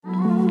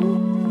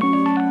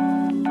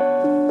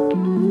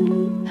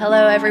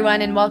Hello,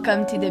 everyone, and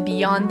welcome to the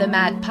Beyond the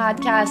Mat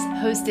podcast,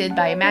 hosted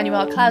by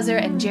Emmanuel Klauser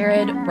and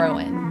Jared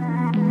Rowan.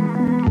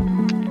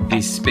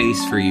 A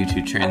space for you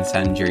to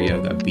transcend your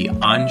yoga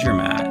beyond your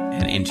mat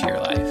and into your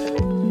life.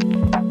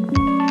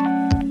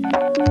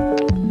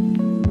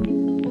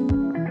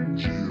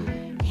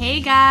 Hey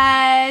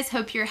guys,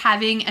 hope you're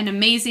having an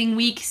amazing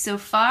week so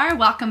far.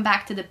 Welcome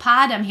back to the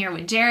pod. I'm here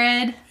with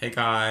Jared. Hey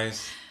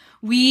guys.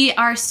 We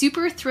are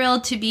super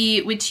thrilled to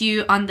be with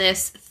you on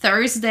this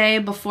Thursday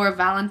before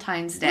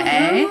Valentine's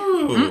Day.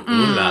 Ooh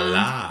la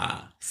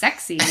la.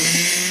 Sexy.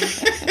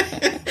 This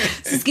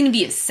is going to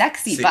be a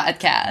sexy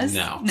podcast.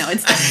 No,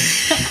 it's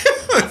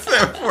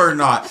not. We're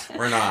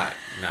not.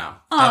 No.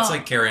 That's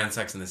like Carrie on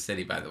Sex in the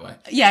City, by the way.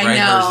 Yeah, right?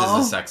 I know.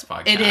 Hers is a sex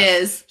podcast. It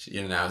is.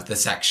 You know, the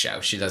sex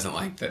show. She doesn't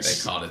like that they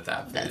called it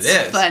that, but That's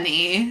it is.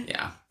 funny.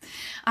 Yeah.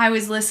 I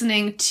was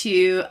listening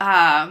to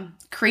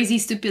Crazy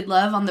Stupid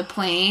Love on the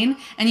plane,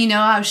 and you know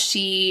how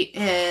she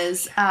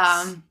is,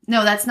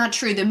 no, that's not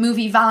true, the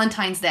movie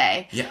Valentine's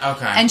Day. Yeah,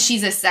 okay. And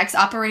she's a sex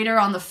operator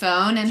on the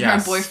phone, and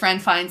Yes. her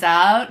boyfriend finds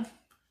out.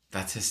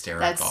 That's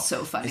hysterical. That's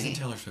so funny. Isn't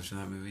Taylor Swift in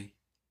that movie?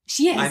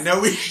 She is. I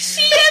know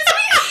She is.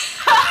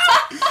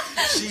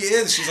 She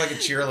is. She's like a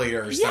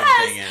cheerleader or something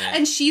Yes, in it.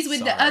 and she's with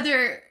the Sorry.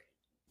 other,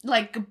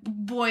 like,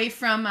 boy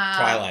from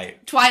Twilight,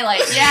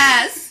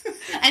 yes.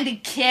 And they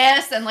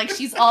kiss, and like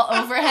she's all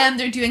over him.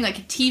 They're doing like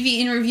a TV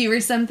interview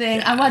or something.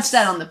 Yes. I watched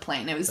that on the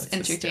plane. It was That's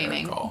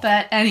entertaining. hysterical.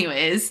 But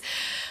anyways,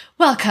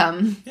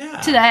 welcome.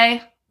 Yeah.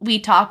 Today we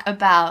talk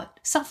about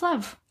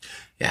self-love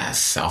Yeah,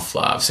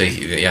 self-love. So,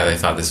 yeah, they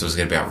thought this was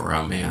going to be about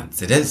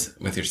romance. It is,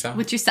 with yourself.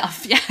 with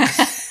yourself. Yeah.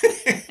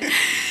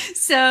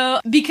 So,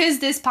 because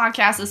this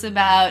podcast is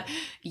about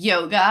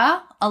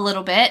yoga a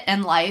little bit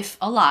and life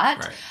a lot,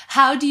 Right.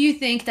 how do you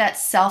think that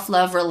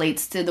self-love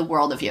relates to the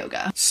world of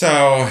yoga?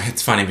 So,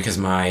 it's funny because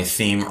my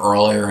theme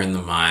earlier in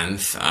the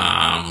month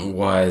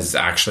was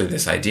actually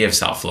this idea of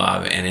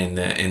self-love. And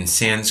in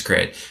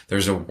Sanskrit,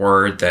 there's a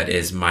word that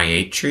is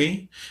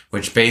Maitri,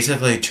 which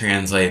basically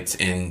translates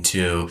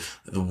into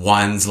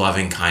one's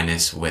loving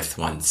kindness with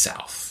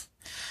oneself.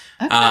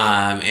 Okay.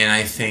 And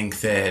I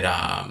think that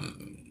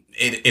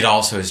it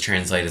also is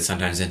translated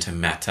sometimes into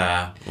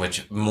metta,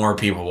 which more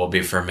people will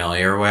be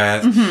familiar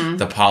with. Mm-hmm.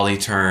 The Pali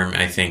term,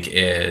 I think,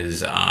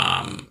 is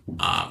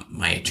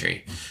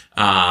Maitri.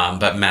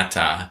 But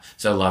metta,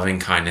 so loving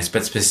kindness,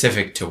 but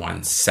specific to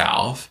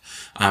oneself.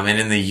 And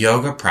in the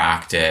yoga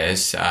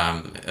practice,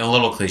 a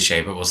little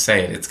cliche, but we'll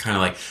say it, it's kind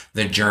of like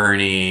the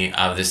journey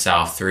of the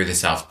self through the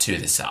self to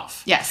the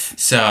self. Yes.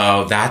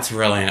 So that's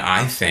really,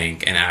 I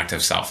think, an act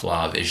of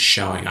self-love is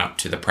showing up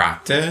to the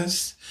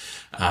practice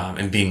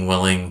and being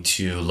willing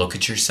to look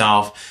at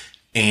yourself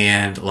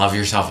and love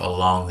yourself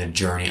along the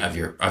journey of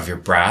your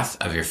breath,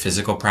 of your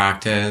physical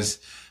practice,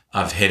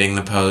 of hitting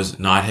the pose,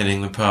 not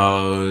hitting the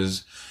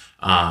pose,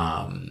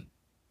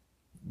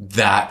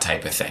 that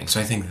type of thing.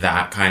 So I think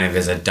that kind of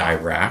is a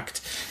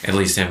direct, at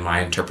least in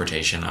my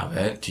interpretation of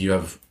it. Do you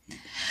have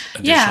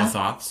additional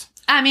thoughts?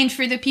 I mean,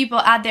 for the people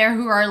out there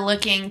who are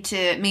looking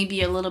to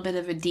maybe a little bit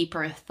of a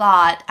deeper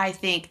thought, I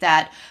think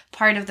that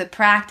part of the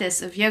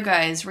practice of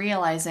yoga is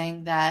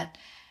realizing that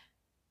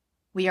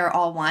we are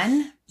all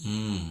one.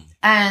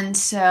 And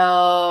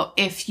so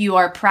if you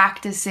are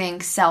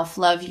practicing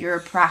self-love, you're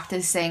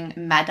practicing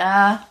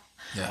metta,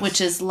 Yes.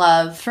 which is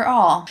love for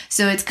all.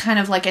 So it's kind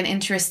of like an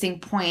interesting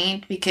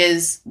point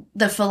because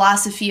the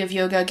philosophy of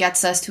yoga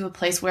gets us to a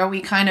place where we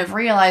kind of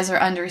realize or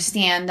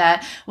understand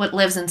that what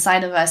lives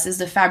inside of us is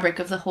the fabric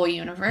of the whole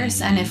universe.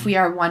 Mm-hmm. And if we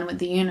are one with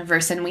the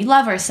universe and we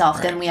love ourselves,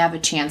 Right. then we have a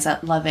chance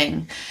at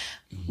loving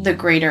the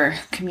greater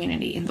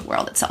community in the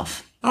world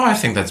itself. Oh, I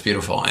think that's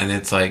beautiful. And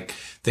it's like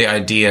the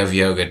idea of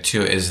yoga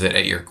too is that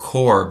at your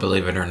core,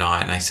 believe it or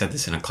not, and I said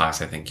this in a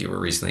class I think you were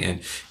recently in,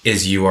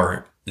 is you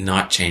are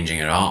not changing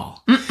at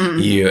all.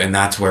 And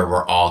that's where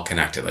we're all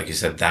connected. Like you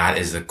said, that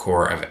is the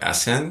core of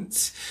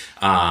essence.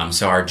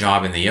 So our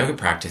job in the yoga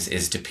practice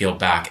is to peel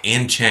back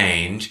and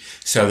change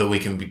so that we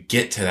can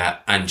get to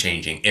that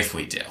unchanging if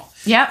we do.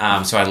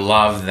 Yep. So I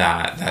love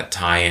that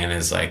tie-in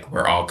is like,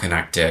 we're all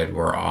connected.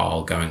 We're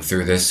all going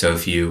through this. So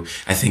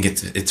I think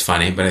it's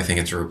funny, but I think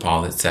it's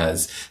RuPaul that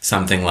says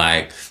something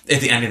like, at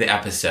the end of the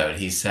episode,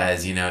 he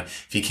says, you know,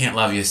 if you can't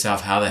love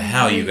yourself, how the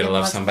hell are you going to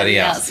love somebody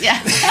else? Yeah.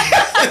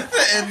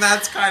 And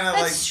that's kind of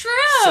That's true.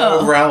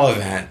 so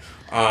relevant.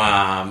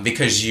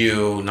 Because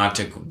not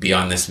to be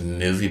on this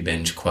movie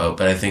binge quote,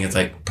 but I think it's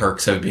like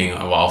Perks of Being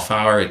a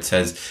Wallflower. It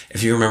says,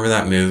 if you remember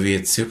that movie,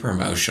 it's super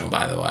emotional,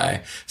 by the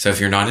way. So if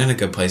you're not in a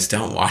good place,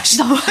 don't watch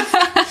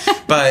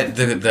it. But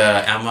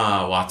the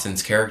Emma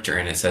Watson's character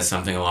in it says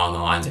something along the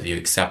lines of, you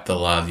accept the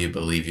love you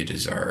believe you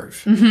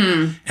deserve.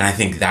 Mm-hmm. And I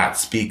think that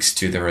speaks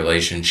to the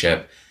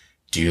relationship.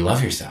 Do you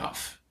love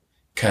yourself?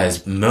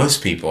 Because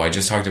most people, I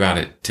just talked about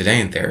it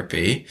today in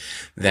therapy,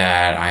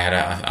 that I had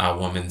a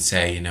woman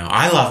say, you know,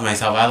 I love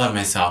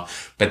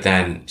myself. But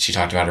then she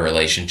talked about a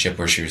relationship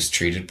where she was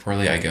treated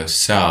poorly. I go,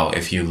 so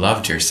if you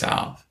loved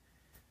yourself,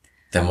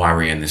 then why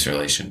were you in this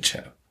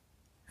relationship?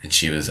 And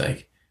she was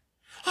like,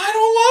 I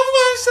don't love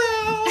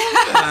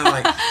myself. And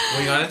I'm like,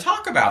 we got to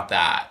talk about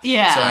that.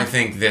 Yeah. So I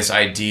think this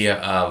idea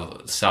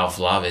of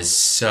self-love is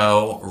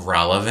so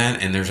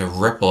relevant, and there's a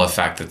ripple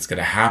effect that's going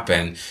to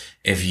happen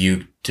if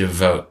you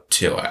devote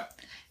to it.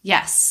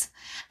 Yes.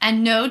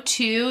 And know,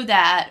 too,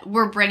 that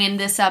we're bringing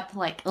this up,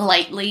 like,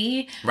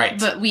 lightly. Right.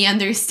 But we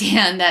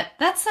understand that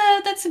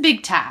that's a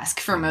big task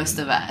for most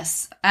of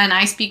us. And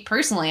I speak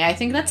personally. I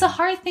think that's a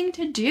hard thing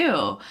to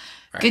do.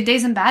 Right. Good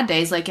days and bad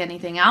days, like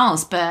anything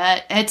else.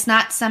 But it's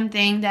not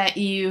something that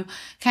you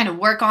kind of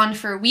work on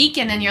for a week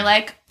and then you're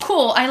like,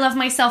 cool, I love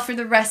myself for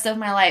the rest of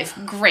my life.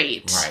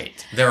 Great.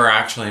 Right. There are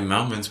actually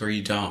moments where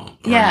you don't.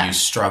 Or you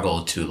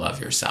struggle to love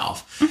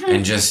yourself. Mm-hmm.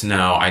 And just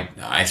know,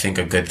 I think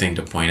a good thing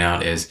to point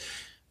out is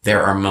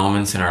there are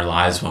moments in our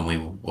lives when we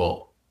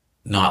will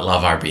not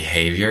love our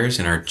behaviors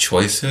and our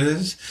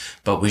choices,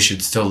 but we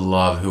should still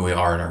love who we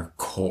are at our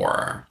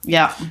core.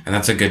 Yeah. And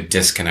that's a good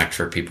disconnect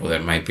for people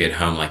that might be at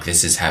home like,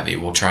 this is heavy.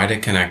 We'll try to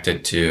connect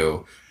it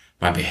to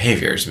my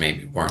behaviors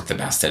maybe weren't the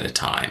best at a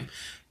time,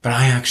 but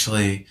I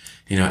actually,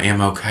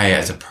 am okay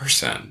as a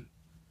person.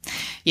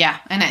 Yeah,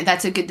 and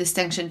that's a good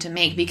distinction to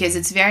make because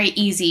it's very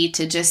easy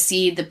to just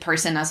see the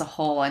person as a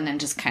whole and then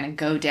just kind of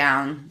go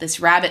down this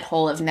rabbit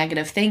hole of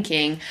negative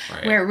thinking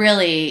where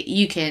really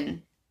you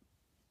can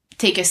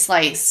take a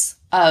slice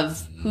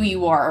of who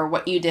you are or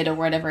what you did or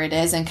whatever it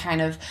is and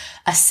kind of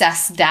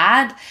assess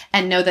that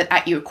and know that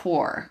at your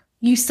core,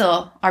 you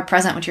still are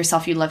present with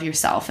yourself. You love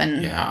yourself.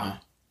 And yeah.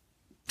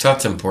 So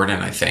that's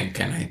important, I think.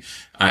 And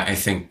I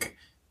think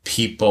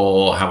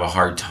people have a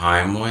hard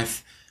time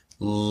with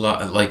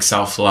like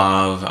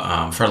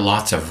self-love for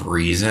lots of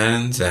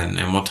reasons.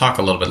 And we'll talk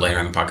a little bit later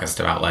in the podcast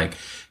about like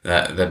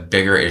the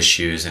bigger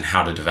issues and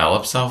how to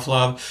develop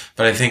self-love.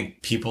 But I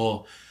think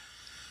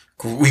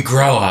we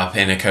grow up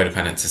in a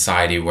codependent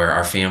society where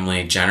our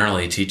family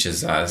generally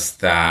teaches us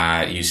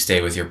that you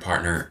stay with your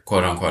partner,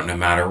 quote unquote, no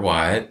matter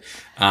what.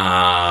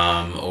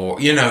 Or,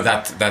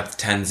 that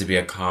tends to be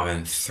a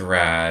common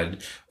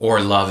thread, or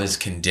love is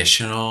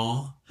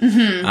conditional.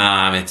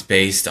 Mm-hmm. It's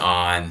based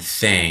on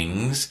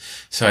things.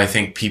 So I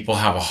think people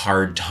have a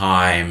hard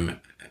time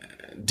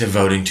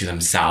devoting to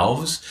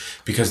themselves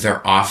because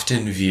they're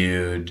often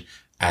viewed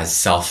as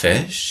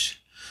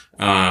selfish,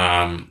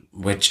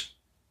 which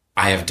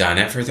I have done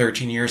it for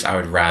 13 years. I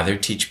would rather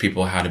teach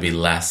people how to be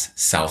less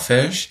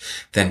selfish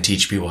than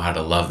teach people how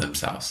to love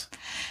themselves.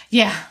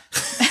 Yeah.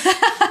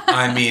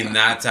 I mean,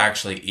 that's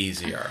actually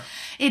easier.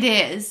 It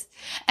is.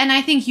 And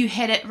I think you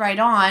hit it right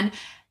on.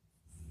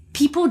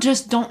 People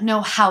just don't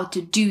know how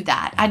to do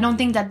that. I don't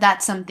think that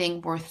that's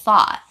something we're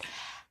taught.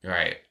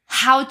 Right.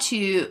 How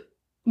to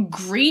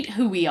greet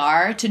who we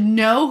are, to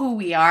know who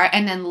we are,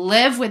 and then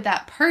live with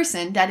that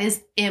person that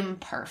is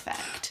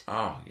imperfect.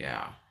 Oh,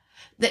 yeah.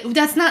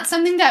 That's not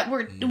something that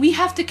we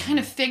have to kind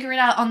of figure it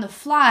out on the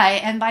fly.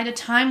 And by the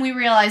time we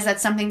realize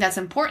that's something that's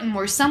important,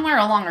 we're somewhere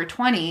along our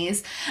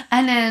 20s.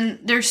 And then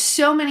there's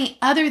so many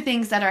other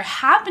things that are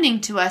happening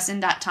to us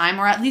in that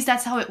time, or at least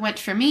that's how it went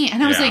for me.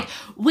 And I was like,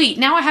 wait,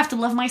 now I have to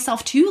love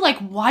myself too? Like,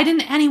 why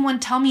didn't anyone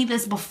tell me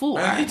this before?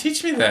 Why didn't they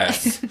teach me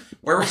this?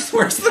 Where's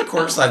the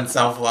course on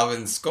self-love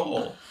in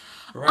school?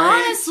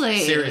 Right?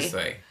 Honestly.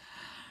 Seriously.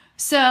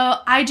 So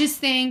I just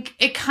think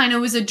it kind of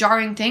was a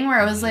jarring thing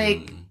where I was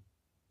like,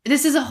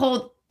 this is a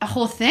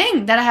whole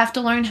thing that I have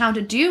to learn how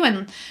to do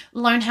and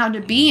learn how to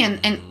be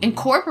and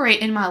incorporate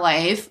in my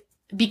life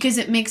because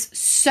it makes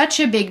such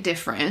a big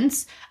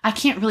difference. I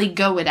can't really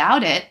go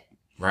without it.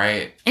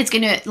 Right. It's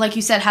going to, like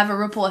you said, have a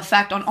ripple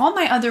effect on all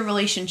my other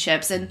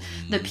relationships and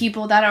the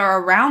people that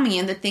are around me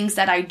and the things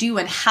that I do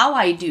and how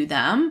I do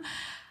them.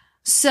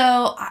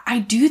 So I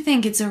do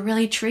think it's a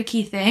really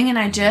tricky thing. And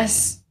I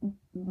just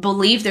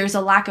believe there's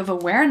a lack of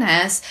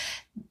awareness.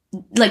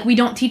 Like we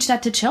don't teach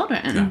that to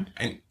children. No.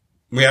 And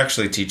we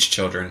actually teach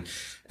children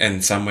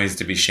in some ways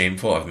to be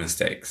shameful of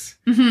mistakes.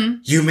 Mm-hmm.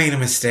 You made a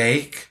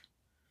mistake.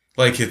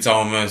 Like it's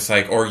almost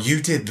like, or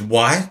you did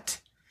what?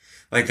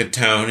 Like the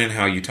tone and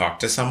how you talk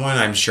to someone.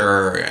 I'm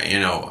sure,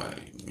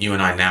 you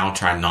and I now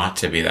try not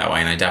to be that way.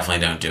 And I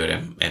definitely don't do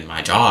it in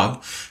my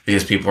job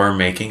because people are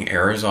making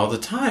errors all the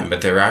time,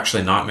 but they're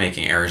actually not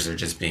making errors. They're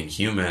just being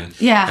human.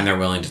 Yeah. And they're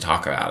willing to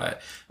talk about it.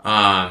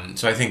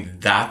 So I think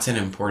that's an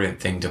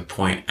important thing to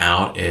point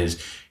out is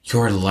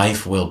your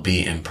life will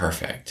be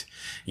imperfect.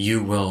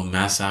 You will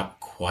mess up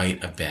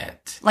quite a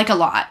bit. Like a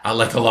lot.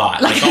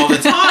 Like all the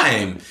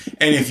time.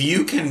 And if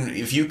you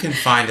can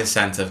find a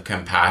sense of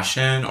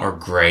compassion or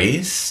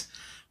grace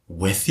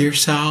with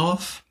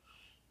yourself,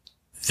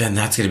 then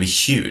that's going to be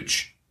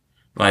huge.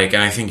 And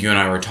I think you and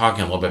I were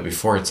talking a little bit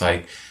before, it's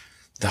like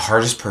the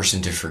hardest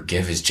person to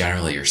forgive is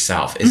generally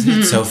yourself.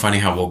 Isn't it so funny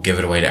how we'll give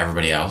it away to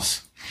everybody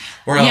else?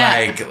 We're do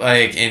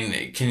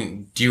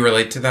you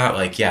relate to that?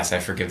 Like, yes, I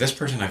forgive this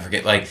person. I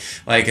forget,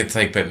 it's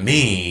like, but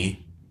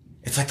me,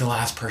 it's like the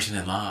last person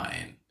in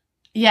line.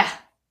 Yeah.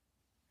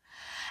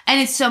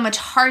 And it's so much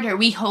harder.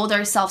 We hold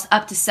ourselves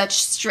up to such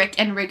strict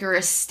and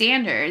rigorous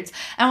standards.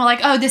 And we're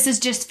like, oh, this is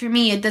just for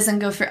me. It doesn't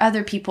go for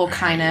other people,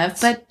 kind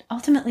of. But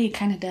ultimately, it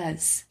kind of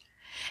does.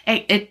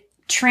 It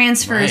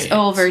transfers Right.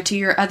 over to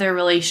your other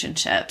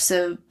relationships.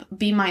 So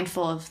be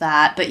mindful of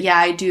that. But yeah,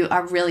 I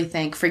really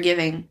think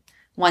forgiving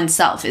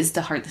oneself is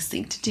the hardest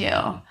thing to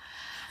do.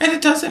 And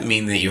it doesn't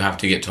mean that you have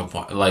to get to a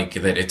point like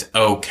that it's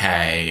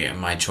okay,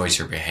 my choice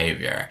or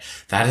behavior.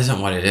 That isn't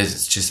what it is.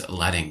 It's just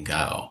letting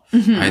go.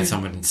 Mm-hmm. I had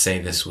someone say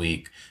this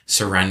week,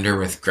 surrender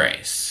with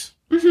grace.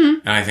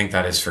 Mm-hmm. And I think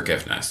that is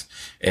forgiveness.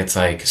 It's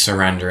like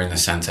surrender in the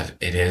sense of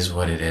it is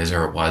what it is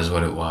or it was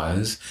what it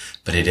was,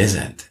 but it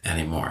isn't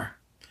anymore.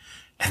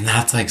 And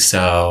that's like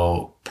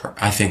so,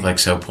 I think like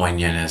so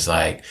poignant is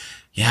like,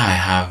 yeah, I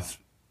have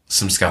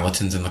some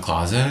skeletons in the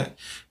closet,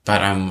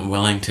 but I'm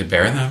willing to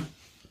bear them.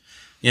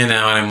 You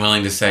know, and I'm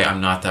willing to say I'm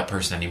not that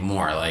person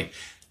anymore. Like,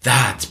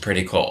 that's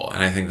pretty cool.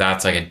 And I think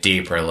that's like a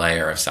deeper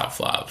layer of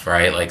self-love,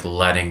 right? Like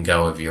letting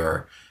go of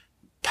your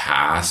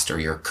past or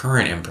your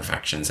current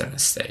imperfections and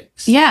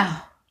mistakes. Yeah.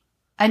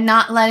 And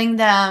not letting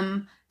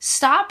them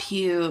stop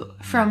you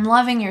from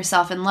loving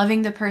yourself and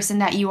loving the person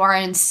that you are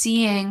and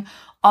seeing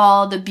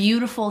all the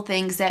beautiful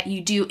things that you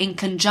do in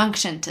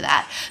conjunction to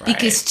that. Right.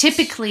 Because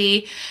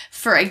typically,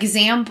 for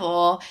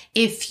example,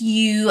 if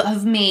you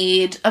have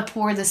made a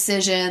poor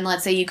decision,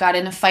 let's say you got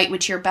in a fight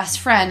with your best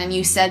friend and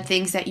you said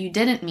things that you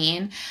didn't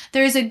mean,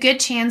 there's a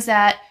good chance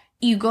that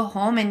you go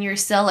home and you're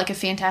still like a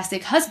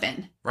fantastic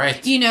husband.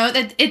 Right. You know,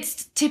 that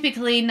it's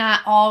typically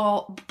not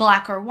all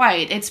black or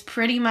white. It's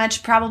pretty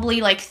much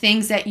probably like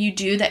things that you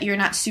do that you're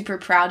not super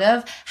proud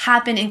of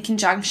happen in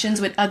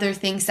conjunctions with other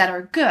things that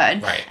are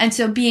good. Right. And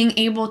so being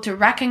able to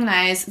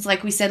recognize,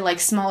 like we said, like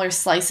smaller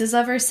slices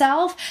of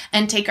ourselves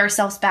and take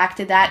ourselves back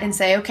to that and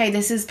say, okay,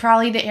 this is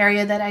probably the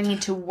area that I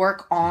need to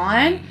work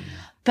on.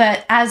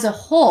 But as a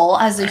whole,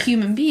 as a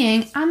human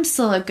being, I'm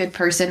still a good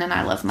person and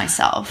I love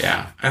myself.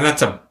 Yeah. And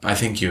I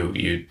think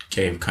you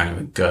gave kind of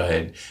a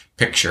good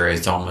picture.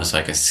 It's almost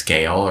like a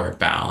scale or a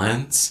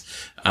balance.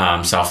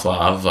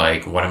 Self-love,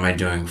 like what am I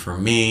doing for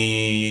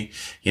me?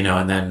 You know,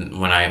 and then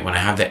when I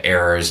have the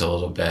errors a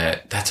little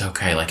bit, that's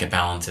okay. Like it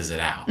balances it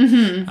out.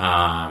 Mm-hmm.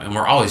 And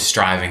we're always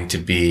striving to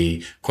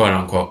be quote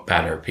unquote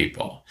better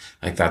people.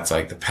 Like that's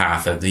like the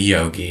path of the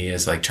yogi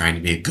is like trying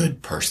to be a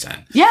good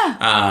person.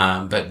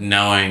 Yeah. But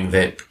knowing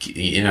that,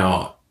 you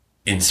know,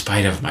 in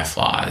spite of my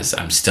flaws,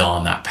 I'm still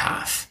on that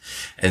path.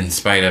 In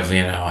spite of,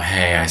 you know,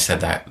 hey, I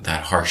said that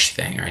harsh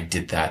thing or I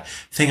did that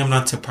thing I'm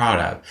not so proud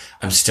of,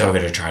 I'm still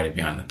going to try to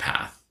be on the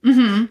path.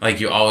 Mm-hmm. Like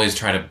you always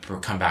try to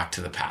come back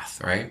to the path,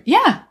 right?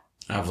 Yeah.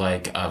 Of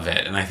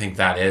it. And I think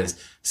that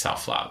is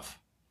self-love.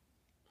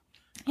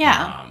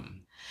 Yeah.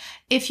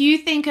 If you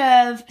think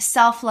of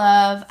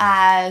self-love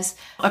as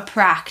a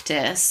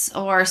practice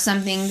or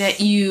something that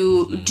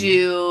you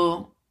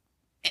do,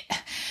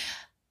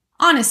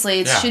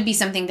 honestly, it should be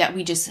something that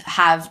we just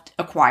have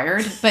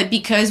acquired. But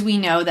because we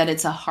know that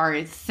it's a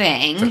hard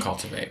thing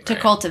to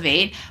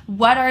cultivate,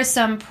 what are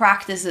some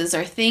practices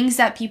or things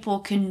that people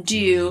can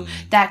do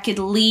that could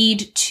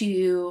lead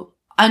to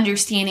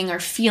understanding or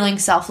feeling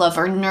self-love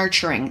or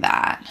nurturing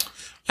that?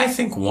 I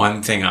think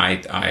one thing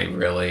I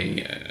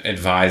really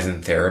advise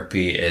in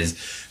therapy is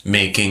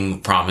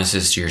making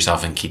promises to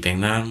yourself and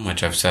keeping them,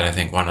 which I've said, I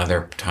think one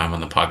other time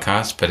on the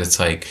podcast, but it's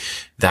like,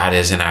 that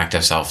is an act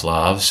of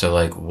self-love. So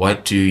like,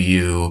 what do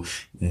you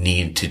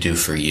need to do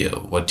for you?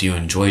 What do you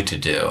enjoy to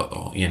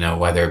do? You know,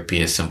 whether it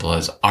be as simple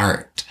as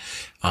art.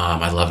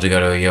 I love to go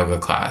to a yoga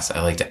class.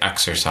 I like to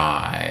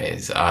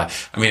exercise. I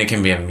mean, it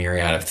can be a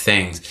myriad of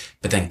things,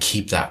 but then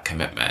keep that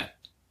commitment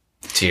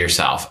to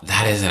yourself.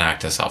 That is an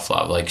act of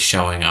self-love, like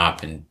showing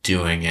up and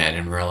doing it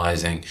and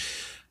realizing,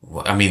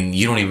 I mean,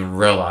 you don't even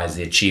realize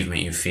the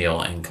achievement you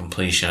feel in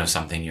completion of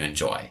something you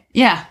enjoy.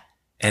 Yeah.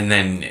 And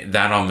then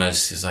that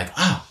almost is like,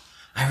 oh,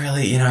 I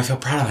really, you know, I feel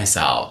proud of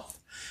myself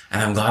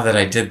and I'm glad that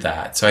I did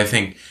that. So I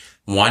think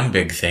one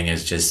big thing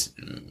is just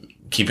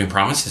keeping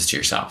promises to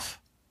yourself,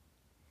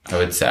 I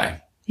would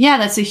say. Yeah,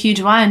 that's a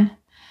huge one.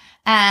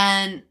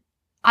 And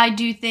I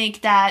do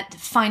think that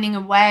finding a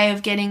way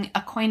of getting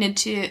acquainted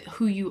to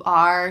who you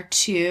are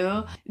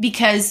too,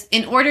 because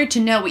in order to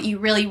know what you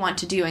really want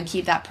to do and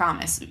keep that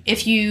promise,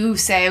 if you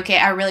say, okay,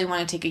 I really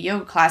want to take a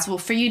yoga class, well,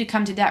 for you to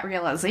come to that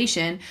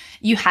realization,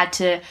 you had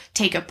to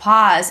take a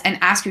pause and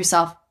ask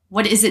yourself,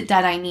 what is it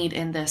that I need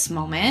in this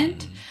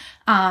moment?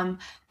 And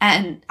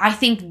I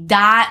think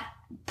that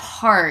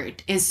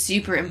part is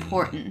super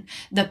important.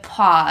 The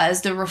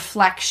pause, the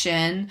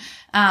reflection,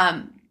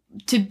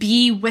 to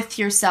be with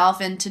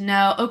yourself and to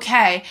know,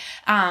 okay,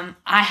 I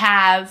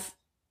have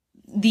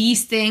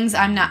these things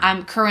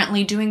I'm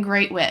currently doing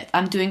great with.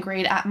 I'm doing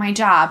great at my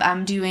job.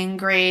 I'm doing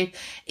great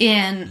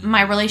in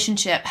my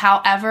relationship.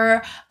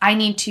 However, I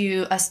need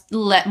to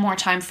let more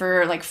time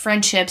for like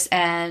friendships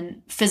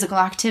and physical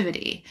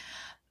activity.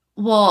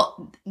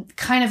 Well,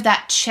 kind of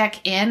that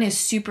check-in is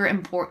super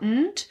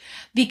important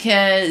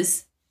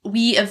because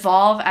we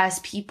evolve as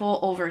people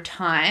over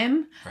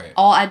time, right,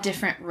 all at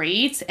different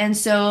rates. And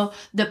so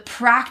the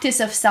practice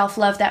of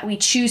self-love that we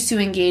choose to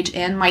engage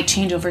in might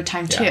change over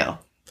time too.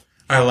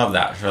 I love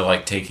that for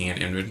like taking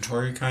an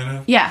inventory kind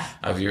of. Yeah.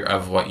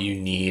 Of what you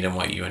need and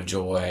what you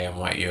enjoy and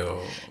what you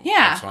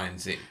X, Y, and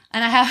Z.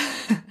 And I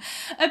have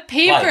a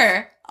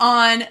paper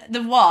on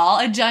the wall,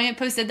 a giant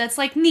post-it that's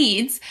like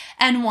needs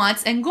and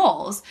wants and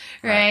goals,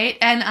 right?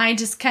 And I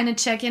just kind of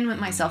check in with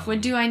myself.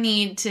 What do I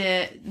need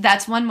to,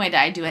 that's one way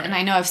that I do it. And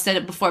I know I've said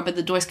it before, but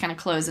the door's kind of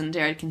closed and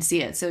Jared can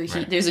see it. So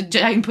there's a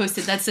giant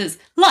post-it that says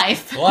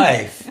life.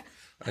 Life.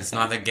 It's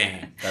not a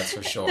game, that's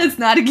for sure. It's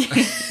not a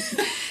game.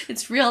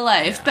 It's real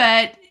life.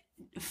 But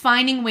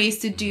finding ways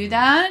to do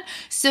that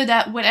so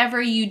that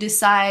whatever you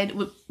decide,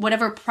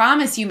 whatever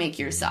promise you make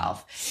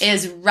yourself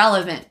is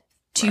relevant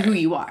to who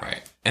you are.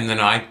 Right. And then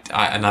I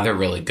another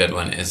really good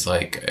one is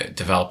like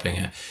developing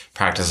a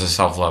practice of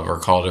self-love or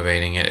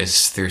cultivating it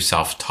is through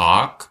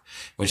self-talk,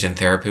 which in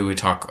therapy we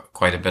talk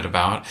quite a bit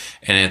about.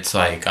 And it's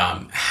like,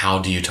 how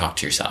do you talk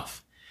to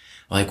yourself?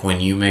 Like when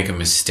you make a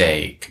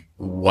mistake,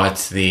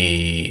 what's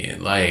the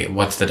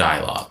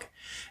dialogue?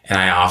 And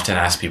I often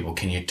ask people,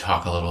 can you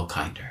talk a little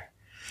kinder?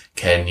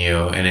 Can you,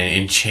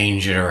 and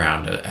change it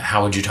around?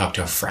 How would you talk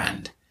to a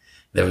friend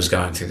that was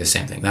going through the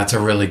same thing? That's a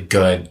really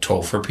good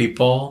tool for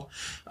people.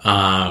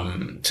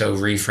 So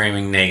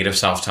reframing negative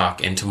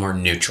self-talk into more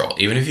neutral,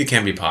 even if you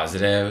can be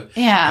positive.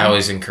 Yeah. I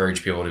always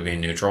encourage people to be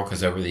neutral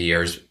because over the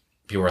years,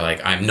 people are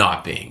like, I'm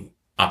not being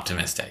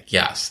optimistic.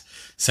 Yes.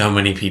 So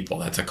many people,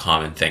 that's a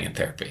common thing in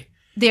therapy.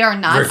 They are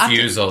not.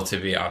 Refusal to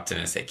be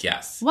optimistic.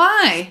 Yes.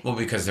 Why? Well,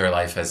 because their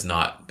life has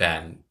not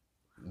been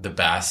the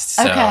best.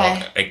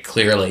 So it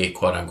clearly,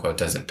 quote unquote,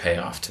 doesn't pay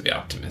off to be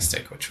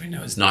optimistic, which we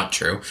know is not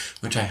true,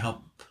 which I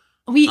help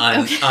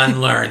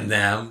unlearn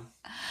them.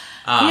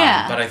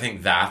 But I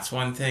think that's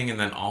one thing. And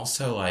then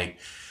also like,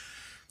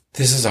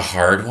 this is a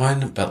hard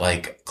one, but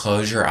like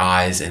close your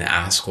eyes and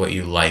ask what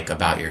you like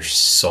about your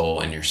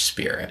soul and your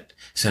spirit.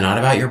 So not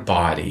about your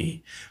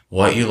body,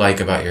 what you like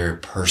about your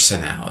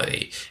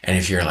personality. And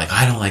if you're like,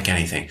 I don't like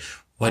anything,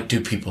 what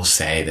do people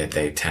say that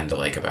they tend to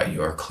like about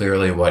you? Or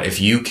clearly what,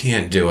 if you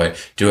can't do it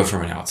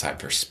from an outside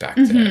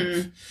perspective.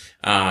 Mm-hmm.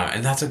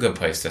 And that's a good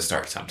place to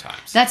start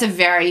sometimes. That's a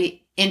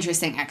very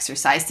interesting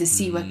exercise to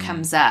see what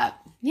comes up.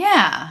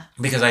 Yeah.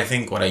 Because I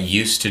think what I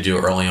used to do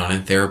early on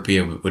in therapy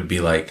would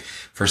be like,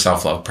 for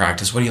self-love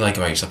practice, what do you like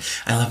about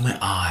yourself? I love my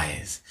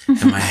eyes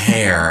and my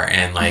hair.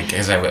 And like,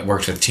 as I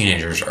worked with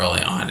teenagers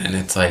early on, and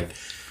it's like,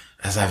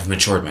 as I've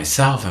matured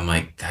myself, I'm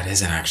like, that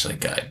isn't actually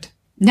good.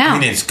 No. I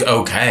mean, it's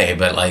okay,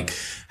 but like,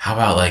 how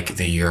about like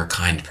that you're a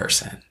kind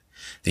person?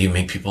 That you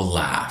make people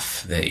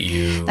laugh, that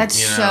you... That's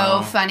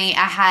so funny.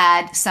 I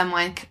had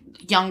someone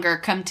younger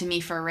come to me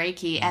for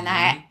Reiki, and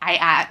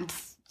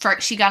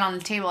she got on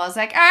the table. I was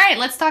like, all right,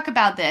 let's talk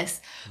about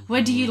this.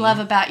 What do you love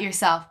about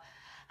yourself?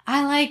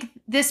 I like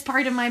this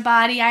part of my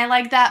body. I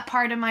like that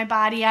part of my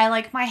body. I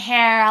like my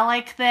hair. I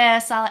like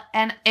this.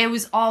 And it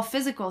was all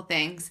physical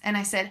things. And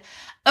I said,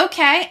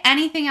 okay,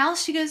 anything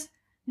else? She goes,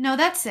 no,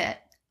 that's it.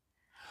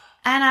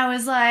 And I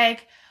was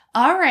like,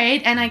 all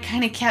right. And I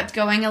kind of kept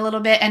going a little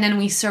bit. And then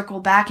we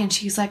circled back and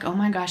she's like, oh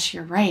my gosh,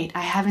 you're right.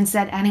 I haven't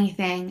said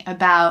anything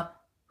about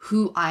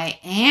who I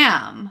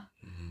am.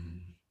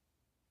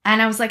 And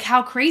I was like,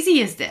 how crazy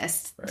is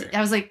this? Right.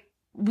 I was like,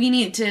 we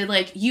need to,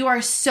 like, you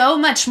are so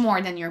much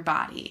more than your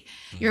body.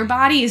 Your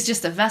body is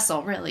just a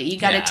vessel, really. You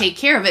got to take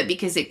care of it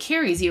because it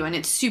carries you and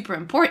it's super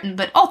important.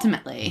 But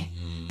ultimately,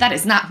 that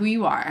is not who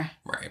you are.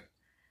 Right.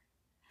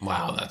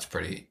 Wow, that's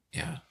pretty,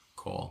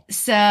 cool.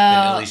 So.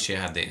 At least she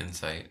had the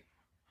insight.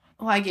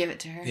 Well, I gave it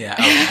to her. Yeah.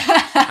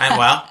 Okay.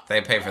 Well, they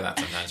pay for that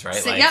sometimes, right?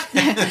 So,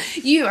 yep.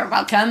 You are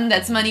welcome.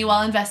 That's money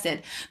well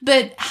invested.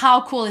 But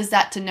how cool is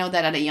that to know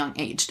that at a young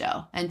age,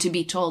 though? And to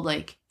be told,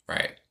 like,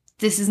 right,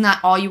 this is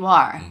not all you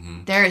are.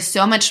 Mm-hmm. There is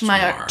so much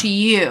more to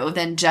you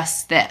than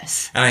just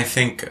this. And I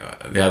think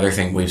the other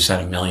thing we've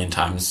said a million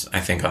times,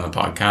 I think, on the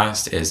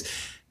podcast is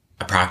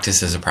a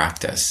practice is a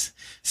practice.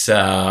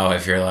 So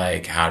if you're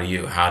like, how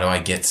do I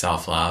get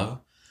self-love?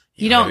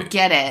 You don't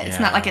get it. It's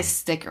not like a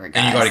sticker, guys.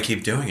 And you got to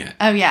keep doing it.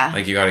 Oh, yeah.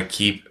 Like, you got to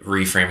keep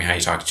reframing how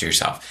you talk to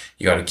yourself.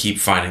 You got to keep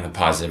finding the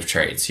positive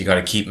traits. You got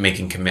to keep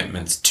making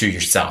commitments to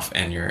yourself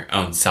and your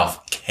own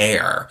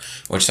self-care,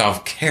 which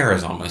self-care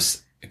is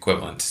almost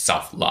equivalent to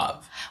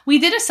self-love. We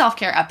did a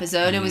self-care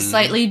episode. It was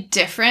slightly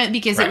different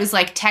because it was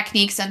like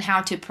techniques on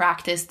how to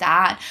practice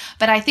that.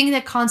 But I think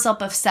the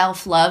concept of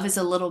self-love is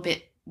a little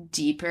bit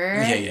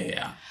deeper.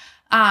 Yeah.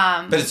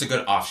 But it's a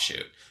good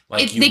offshoot.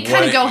 Like they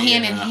kind of go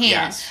hand in hand.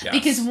 Yes.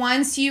 Because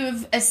once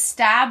you've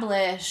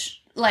established,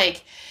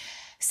 like,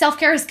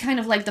 self-care is kind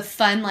of like the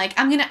fun, like,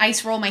 I'm going to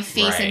ice roll my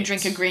face and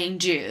drink a green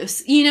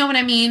juice. You know what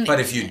I mean?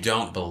 But if you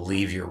don't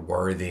believe you're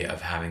worthy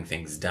of having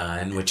things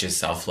done, which is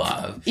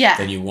self-love,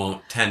 then you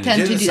won't tend to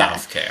do the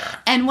self-care.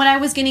 That. And what I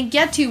was going to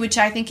get to, which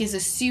I think is a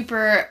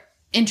super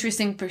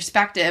interesting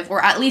perspective,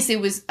 or at least it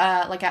was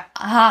like a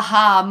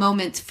aha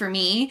moment for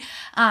me,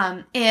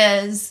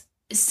 is...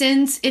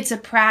 since it's a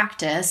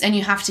practice and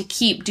you have to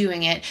keep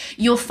doing it,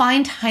 you'll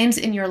find times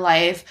in your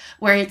life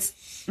where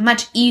it's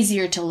much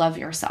easier to love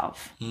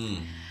yourself.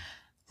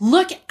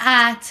 Look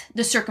at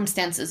the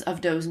circumstances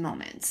of those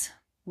moments.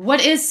 What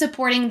is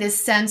supporting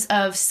this sense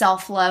of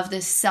self-love,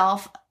 this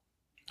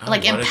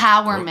like what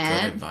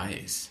empowerment. Good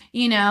advice.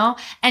 You know,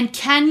 and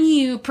can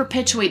you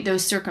perpetuate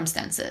those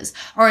circumstances,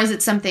 or is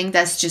it something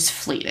that's just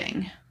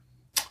fleeting?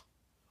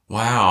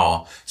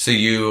 Wow. So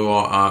you,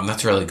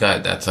 that's really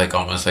good. That's like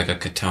almost like a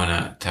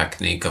Katona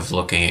technique of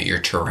looking at your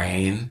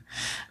terrain.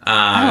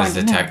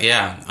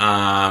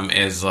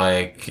 Is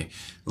like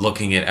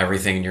looking at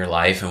everything in your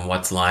life and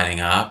what's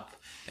lining up.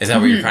 Is that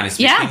what you're kind of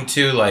speaking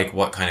to? Like,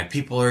 what kind of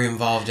people are you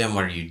involved in?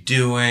 What are you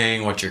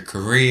doing? What's your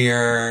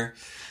career?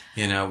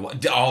 You know,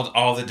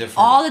 all the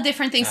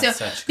different things.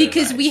 So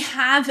because we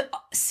have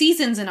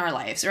seasons in our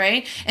lives,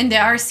 right? And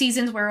there are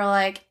seasons where we're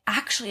like,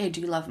 actually, I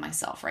do love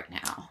myself right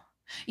now.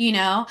 You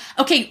know,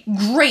 okay,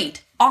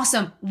 great,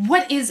 awesome.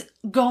 What is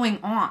going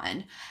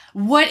on?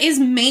 What is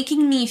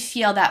making me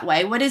feel that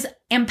way? What is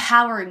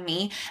empowering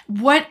me?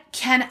 What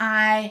can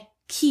I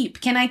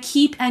keep? Can I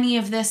keep any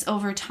of this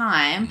over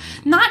time?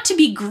 Not to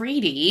be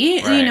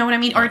greedy, you know what I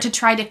mean? Or to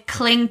try to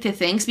cling to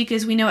things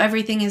because we know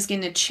everything is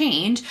going to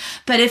change.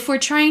 But if we're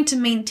trying to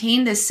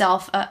maintain this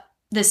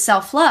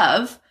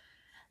self-love,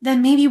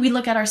 then maybe we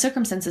look at our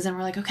circumstances and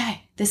we're like,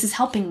 okay, this is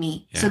helping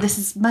me. Yeah. So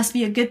this must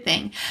be a good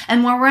thing.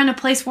 And when we're in a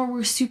place where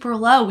we're super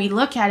low, we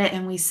look at it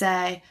and we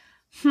say,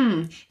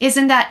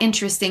 isn't that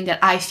interesting that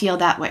I feel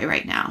that way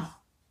right now?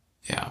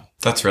 Yeah,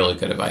 that's really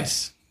good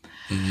advice.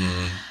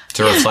 Mm-hmm.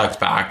 To reflect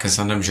back, because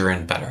sometimes you're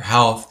in better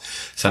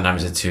health.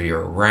 Sometimes it's who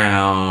you're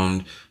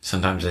around.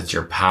 Sometimes it's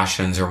your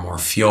passions are more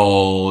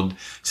fueled.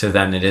 So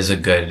then it is a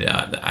good,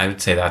 I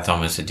would say that's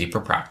almost a deeper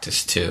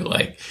practice too.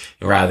 Like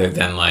rather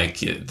than like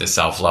the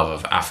self-love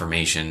of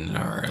affirmation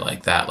or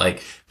like that,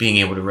 like being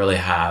able to really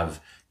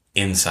have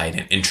insight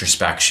and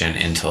introspection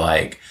into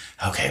like,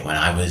 okay, when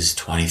I was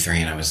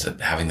 23 and I was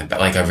having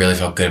like I really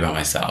felt good about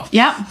myself.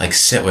 Yeah. Like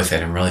sit with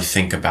it and really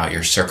think about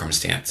your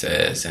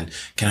circumstances and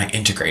can I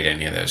integrate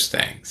any of those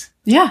things?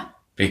 Yeah.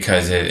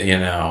 Because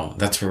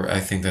I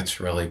think that's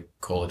really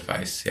cool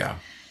advice. Yeah.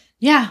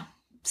 Yeah.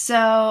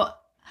 So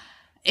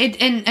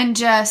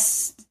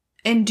just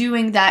in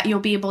doing that, you'll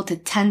be able to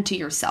tend to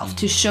yourself,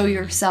 to show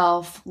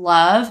yourself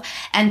love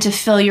and to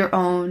fill your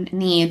own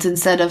needs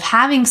instead of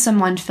having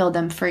someone fill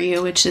them for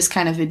you, which is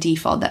kind of a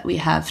default that we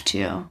have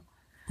too.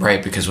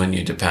 Right. Because when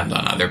you depend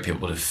on other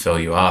people to fill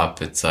you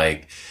up, it's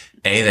like,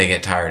 they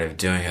get tired of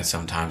doing it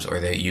sometimes, or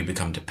that you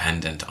become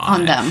dependent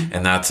on them.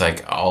 And that's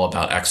like all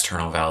about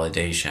external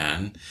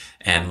validation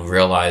and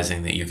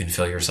realizing that you can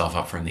fill yourself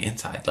up from the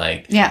inside,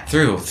 like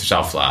through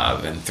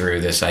self-love and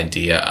through this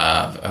idea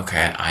of,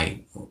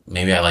 okay,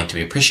 maybe I like to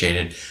be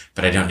appreciated,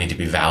 but I don't need to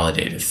be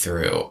validated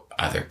through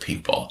other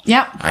people.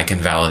 Yep. I can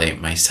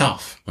validate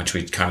myself, which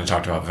we kind of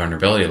talked about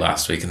vulnerability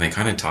last week, and they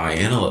kind of tie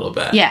in a little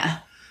bit. Yeah.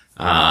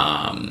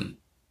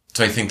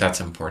 So I think that's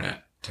important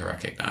to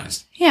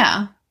recognize.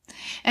 Yeah.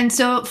 And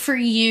so for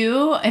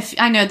you, if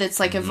I know that's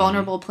like a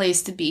vulnerable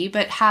place to be,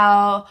 but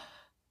how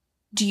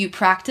do you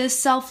practice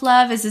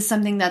self-love? Is this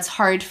something that's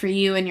hard for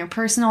you in your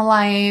personal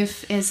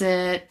life? Is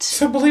it?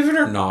 So believe it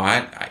or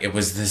not, it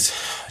was this.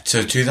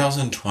 So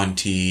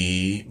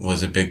 2020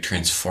 was a big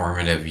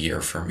transformative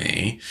year for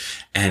me.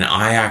 And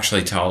I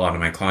actually tell a lot of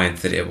my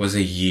clients that it was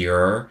a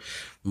year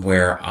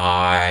where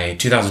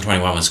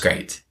 2021 was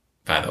great.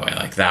 By the way,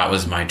 like that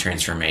was my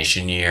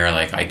transformation year.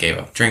 Like I gave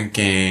up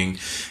drinking,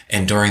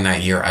 and during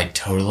that year, I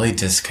totally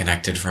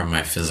disconnected from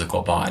my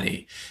physical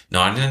body.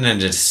 Not in a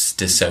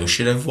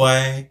dissociative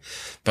way,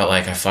 but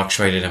like I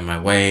fluctuated in my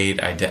weight.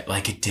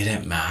 It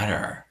didn't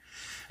matter.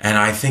 And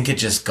I think it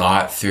just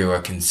got through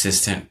a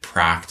consistent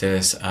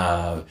practice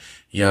of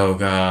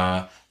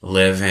yoga,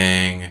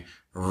 living,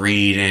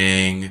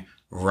 reading,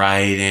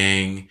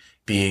 writing,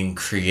 being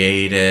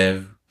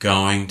creative,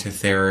 going to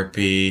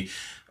therapy.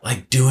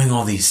 Like doing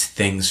all these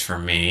things for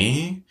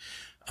me,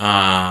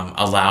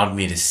 allowed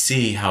me to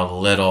see how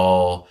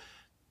little,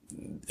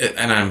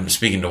 and I'm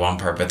speaking to one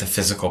part, but the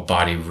physical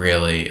body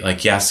really,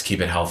 like, yes,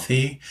 keep it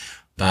healthy,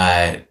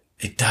 but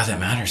it doesn't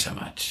matter so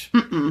much.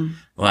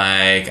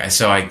 Like,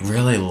 so I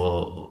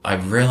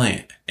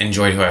really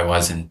enjoyed who I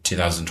was in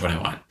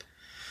 2021.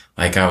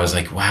 Like, I was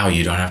like, wow,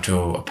 you don't have to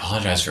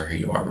apologize for who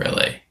you are,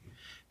 really.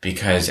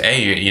 Because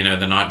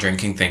the not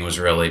drinking thing was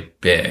really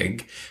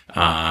big.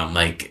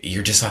 Like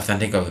you're just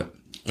authentic of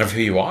who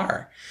you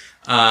are.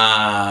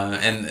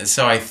 And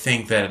so I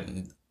think that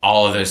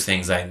all of those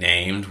things I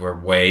named were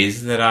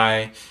ways that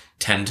I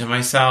tend to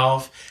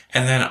myself.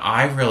 And then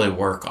I really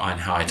work on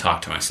how I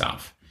talk to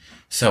myself.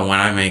 So when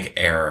I make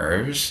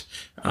errors,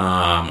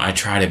 I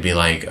try to be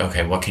like,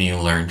 okay, what can you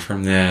learn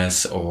from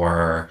this?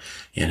 Or,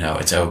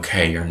 it's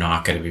okay. You're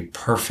not going to be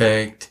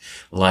perfect.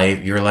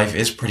 Your life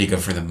is pretty good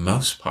for the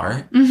most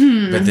part,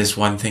 but this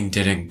one thing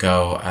didn't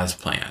go as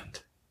planned.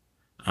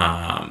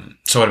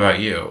 So what about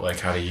you?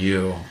 Like, where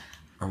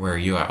are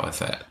you at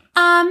with it?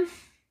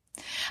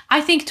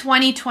 I think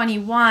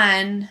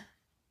 2021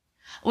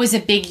 was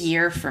a big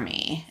year for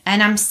me,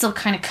 and I'm still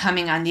kind of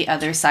coming on the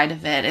other side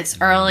of it. It's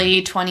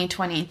early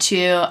 2022,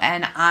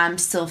 and I'm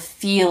still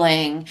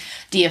feeling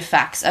the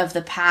effects of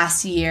the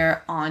past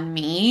year on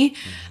me.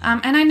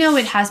 And I know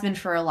it has been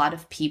for a lot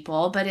of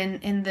people, but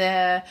in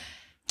the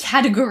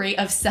category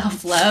of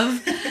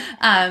self-love,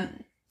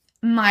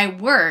 my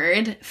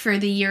word for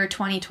the year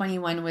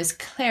 2021 was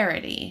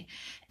clarity.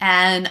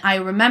 And I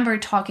remember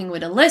talking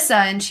with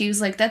Alyssa, and she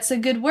was like, that's a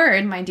good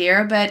word, my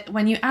dear, but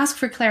when you ask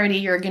for clarity,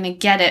 you're going to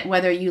get it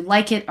whether you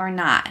like it or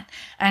not.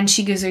 And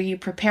she goes, are you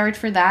prepared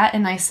for that?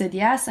 And I said,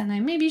 yes. And I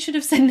maybe should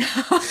have said no.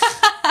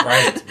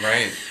 Right.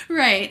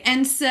 Right.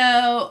 And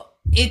so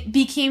it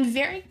became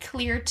very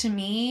clear to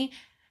me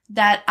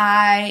that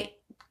I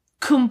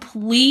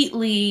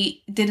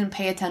completely didn't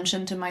pay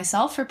attention to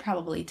myself for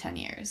probably 10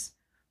 years.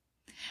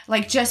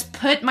 Like, just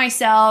put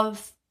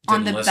myself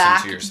on the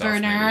back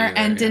burner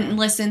and didn't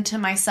listen to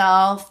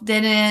myself,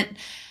 didn't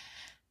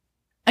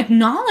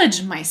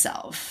acknowledge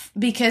myself,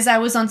 because I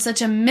was on such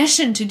a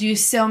mission to do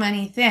so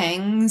many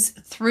things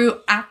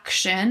through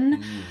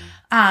action,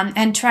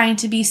 and trying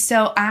to be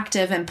so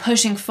active and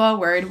pushing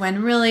forward,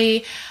 when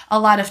really a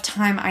lot of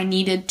time I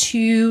needed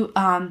to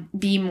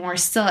be more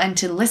still and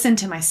to listen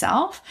to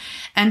myself.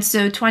 And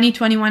so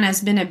 2021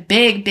 has been a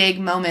big, big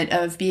moment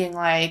of being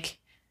like,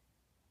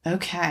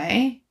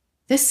 okay,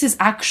 this is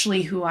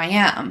actually who I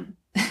am.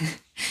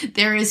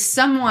 There is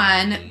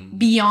someone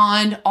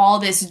beyond all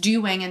this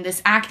doing and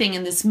this acting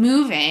and this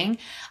moving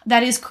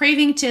that is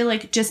craving to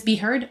like just be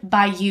heard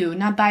by you,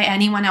 not by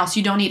anyone else.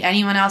 You don't need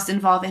anyone else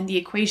involved in the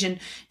equation.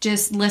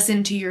 Just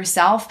listen to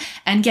yourself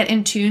and get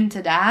in tune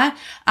to that.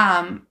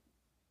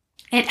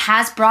 It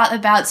has brought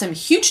about some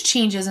huge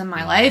changes in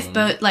my life,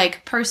 but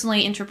like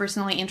personally,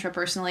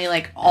 intrapersonally,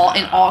 like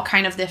in all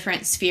kind of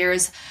different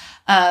spheres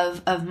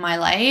of my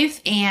life.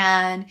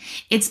 And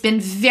it's been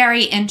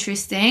very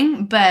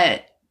interesting,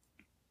 but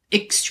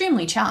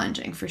extremely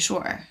challenging for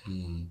sure.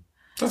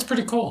 That's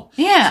pretty cool.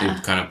 Yeah. So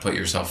you kind of put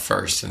yourself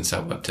first and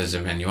so what does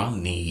Emmanuel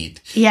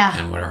need? Yeah.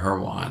 And what are her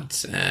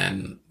wants?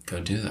 And go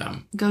do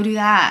them. Go do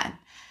that.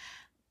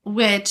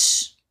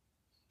 Which,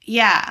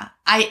 yeah,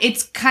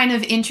 it's kind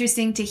of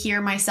interesting to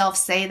hear myself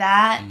say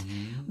that,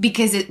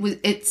 because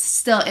it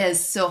still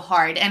is so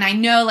hard. And I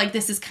know like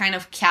this is kind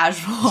of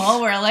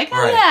casual. We're like,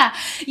 oh yeah,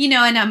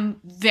 and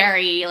I'm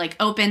very like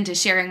open to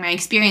sharing my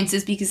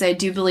experiences, because I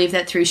do believe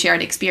that through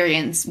shared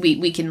experience,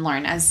 we can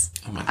learn as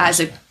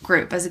a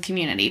group, as a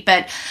community.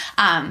 But,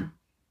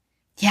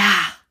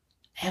 yeah,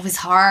 it was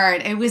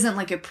hard. It wasn't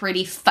like a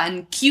pretty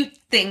fun, cute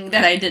thing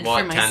that I did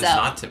for myself. Tends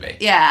not to be.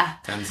 Yeah.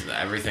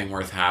 Everything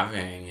worth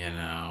having,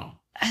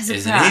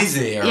 isn't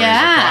easy or is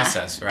a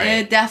process, right?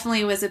 It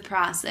definitely was a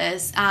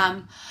process.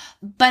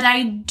 But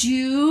I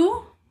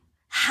do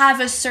have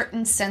a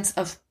certain sense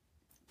of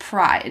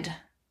pride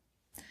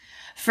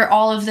for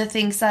all of the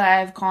things that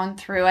I've gone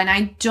through. And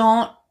I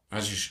don't,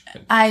 As you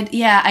should.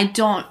 I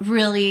don't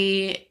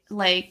really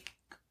like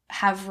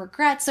have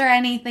regrets or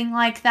anything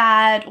like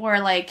that, or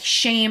like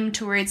shame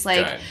towards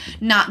like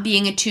not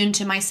being attuned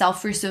to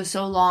myself for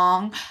so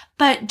long,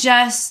 but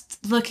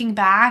just looking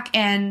back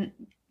and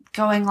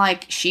going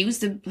like, she was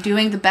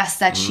doing the best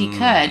that she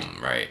could.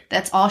 Right.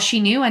 That's all she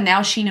knew, and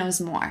now she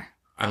knows more.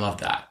 I love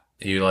that.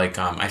 You like,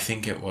 I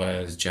think it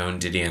was Joan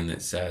Didion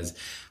that says,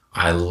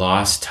 I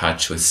lost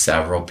touch with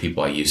several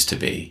people I used to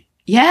be.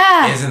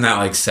 Yeah. Isn't that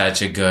like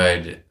such a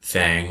good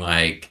thing?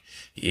 Like,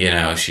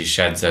 she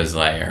sheds those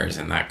layers,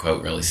 and that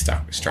quote really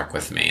struck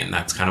with me. And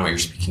that's kind of what you're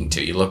speaking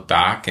to. You look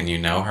back and you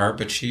know her,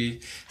 but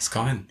she's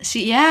gone.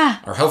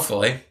 Or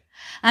hopefully.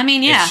 I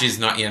mean, yeah. If she's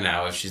not,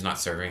 if she's not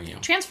serving you.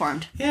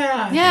 Transformed.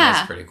 Yeah.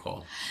 That's pretty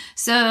cool.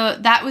 So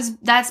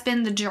that's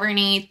been the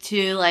journey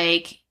to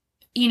like,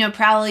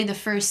 probably the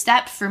first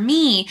step for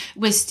me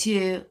was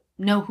to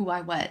know who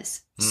I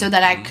was so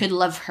that I could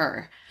love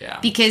her. Yeah.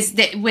 Because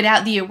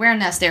without the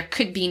awareness, there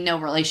could be no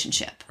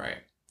relationship. Right.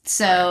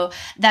 So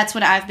that's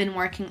what I've been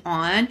working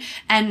on,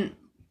 and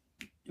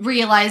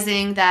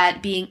realizing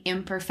that being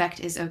imperfect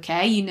is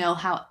okay. You know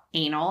how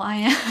anal I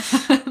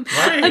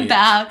am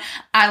about,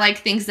 I like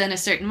things done a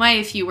certain way.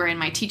 If you were in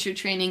my teacher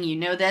training, you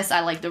know this. I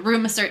like the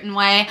room a certain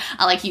way.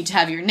 I like you to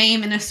have your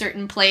name in a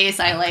certain place.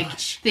 I like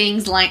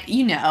things like,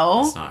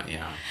 It's not,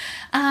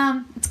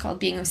 it's called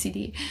being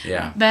OCD.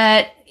 Yeah.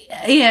 But,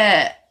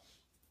 yeah.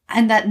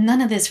 And that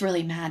none of this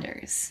really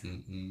matters.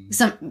 In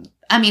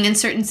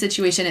certain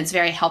situations, it's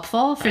very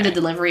helpful for the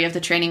delivery of the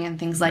training and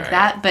things like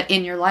that. But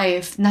in your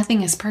life,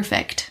 nothing is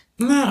perfect.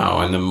 No,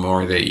 and the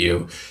more that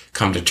you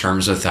come to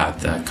terms with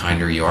that, the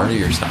kinder you are to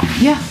yourself.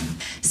 Yeah.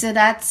 So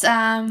that's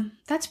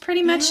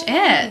pretty much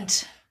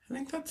it. I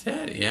think that's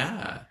it.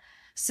 Yeah.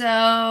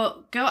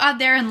 So go out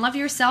there and love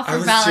yourself for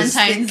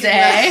Valentine's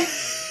Day.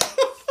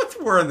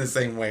 We're on the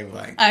same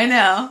wavelength. I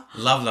know.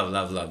 Love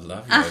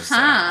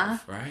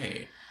yourself.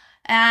 Right.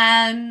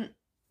 And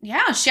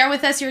share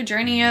with us your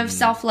journey of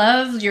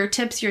self-love, your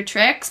tips, your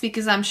tricks,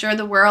 because I'm sure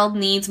the world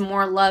needs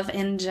more love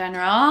in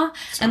general.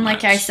 And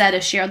like I said, a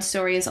shared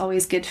story is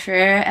always good for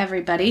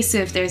everybody. So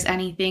if there's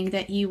anything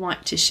that you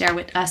want to share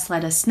with us,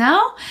 let us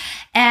know.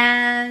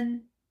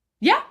 And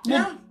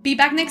we'll be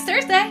back next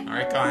Thursday. All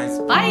right, guys.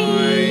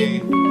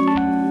 Bye.